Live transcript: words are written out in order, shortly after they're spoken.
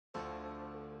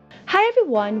Hi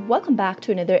everyone, welcome back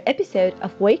to another episode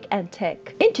of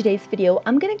Wake&Tech. In today's video,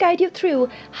 I'm gonna guide you through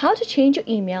how to change your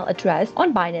email address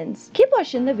on Binance. Keep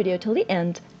watching the video till the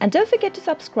end and don't forget to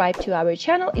subscribe to our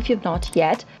channel if you've not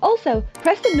yet. Also,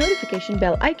 press the notification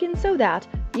bell icon so that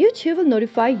YouTube will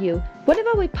notify you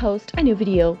whenever we post a new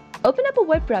video. Open up a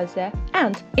web browser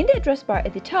and in the address bar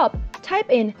at the top, type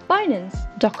in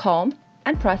binance.com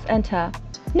and press enter.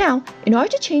 Now, in order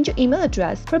to change your email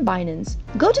address for Binance,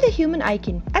 go to the human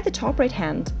icon at the top right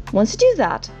hand. Once you do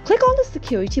that, click on the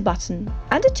security button.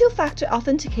 Under two-factor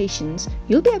authentications,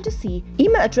 you'll be able to see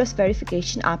email address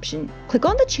verification option. Click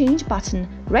on the change button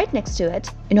right next to it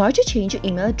in order to change your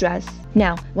email address.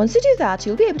 Now, once you do that,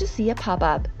 you'll be able to see a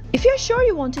pop-up. If you're sure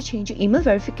you want to change your email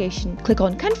verification, click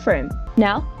on confirm.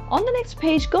 Now, on the next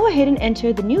page, go ahead and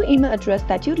enter the new email address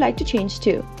that you'd like to change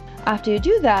to. After you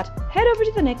do that, head over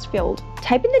to the next field.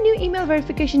 Type in the new email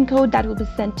verification code that will be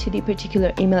sent to the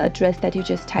particular email address that you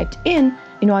just typed in.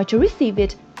 In order to receive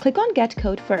it, click on Get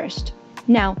Code first.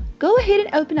 Now, go ahead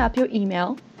and open up your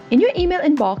email. In your email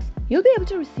inbox, you'll be able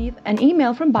to receive an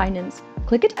email from Binance.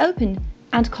 Click it open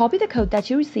and copy the code that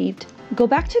you received. Go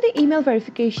back to the email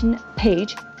verification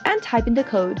page and type in the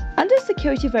code. Under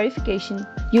security verification,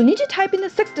 you need to type in the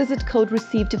 6-digit code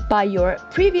received by your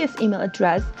previous email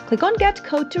address. Click on Get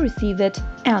Code to receive it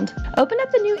and open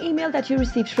up the new email that you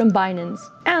received from Binance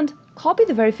and copy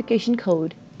the verification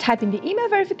code. Type in the email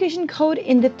verification code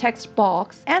in the text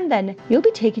box and then you'll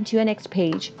be taken to your next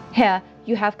page. Here,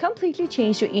 you have completely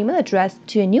changed your email address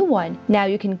to a new one. Now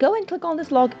you can go and click on this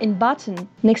login button.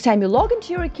 Next time you log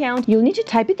into your account, you'll need to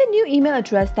type in the new email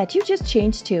address that you just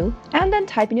changed to and then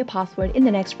type in your password in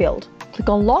the next field. Click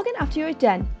on login after you're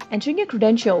done entering your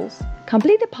credentials.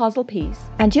 Complete the puzzle piece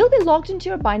and you'll be logged into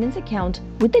your Binance account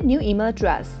with the new email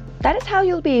address. That is how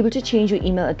you'll be able to change your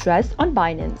email address on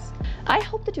Binance. I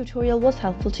hope the tutorial was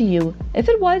helpful to you. If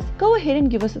it was, go ahead and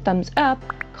give us a thumbs up.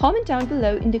 Comment down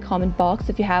below in the comment box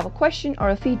if you have a question or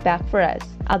a feedback for us.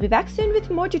 I'll be back soon with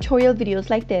more tutorial videos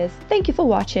like this. Thank you for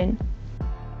watching.